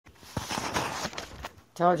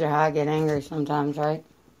Told you how I get angry sometimes, right?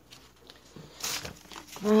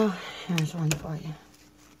 Well, here's one for you.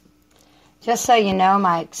 Just so you know,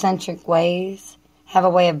 my eccentric ways have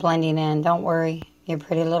a way of blending in. Don't worry your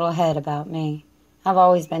pretty little head about me. I've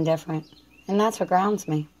always been different, and that's what grounds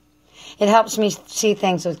me. It helps me see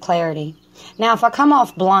things with clarity. Now, if I come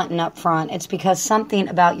off blunt and upfront, it's because something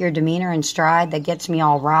about your demeanor and stride that gets me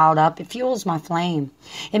all riled up. It fuels my flame.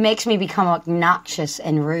 It makes me become obnoxious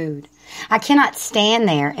and rude. I cannot stand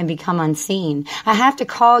there and become unseen. I have to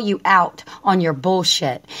call you out on your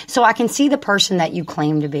bullshit so I can see the person that you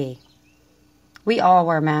claim to be. We all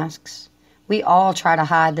wear masks. We all try to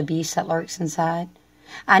hide the beast that lurks inside.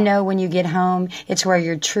 I know when you get home, it's where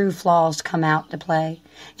your true flaws come out to play.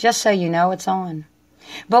 Just so you know it's on.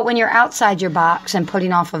 But when you're outside your box and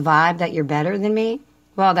putting off a vibe that you're better than me,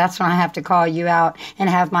 well, that's when I have to call you out and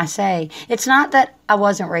have my say. It's not that I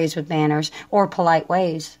wasn't raised with manners or polite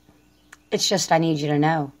ways. It's just I need you to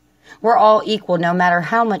know. We're all equal no matter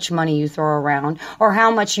how much money you throw around or how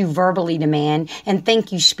much you verbally demand and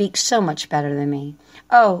think you speak so much better than me.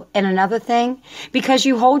 Oh, and another thing, because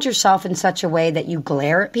you hold yourself in such a way that you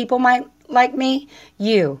glare at people like me,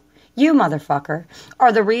 you motherfucker,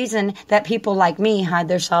 are the reason that people like me hide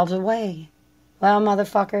themselves away. Well,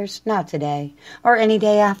 motherfuckers, not today or any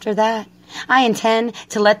day after that. I intend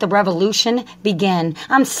to let the revolution begin.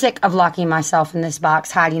 I'm sick of locking myself in this box,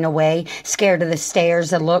 hiding away, scared of the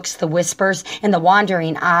stares, the looks, the whispers, and the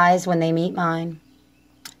wandering eyes when they meet mine.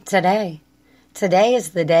 Today is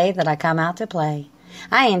the day that I come out to play.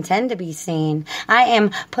 I intend to be seen. I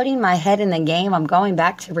am putting my head in the game. I'm going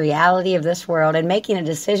back to reality of this world and making a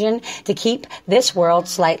decision to keep this world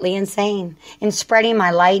slightly insane and spreading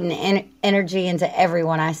my light and energy into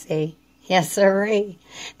everyone I see. Yes, sirree.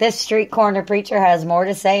 This street corner preacher has more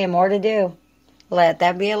to say and more to do. Let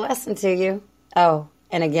that be a lesson to you. Oh,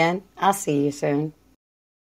 and again, I'll see you soon.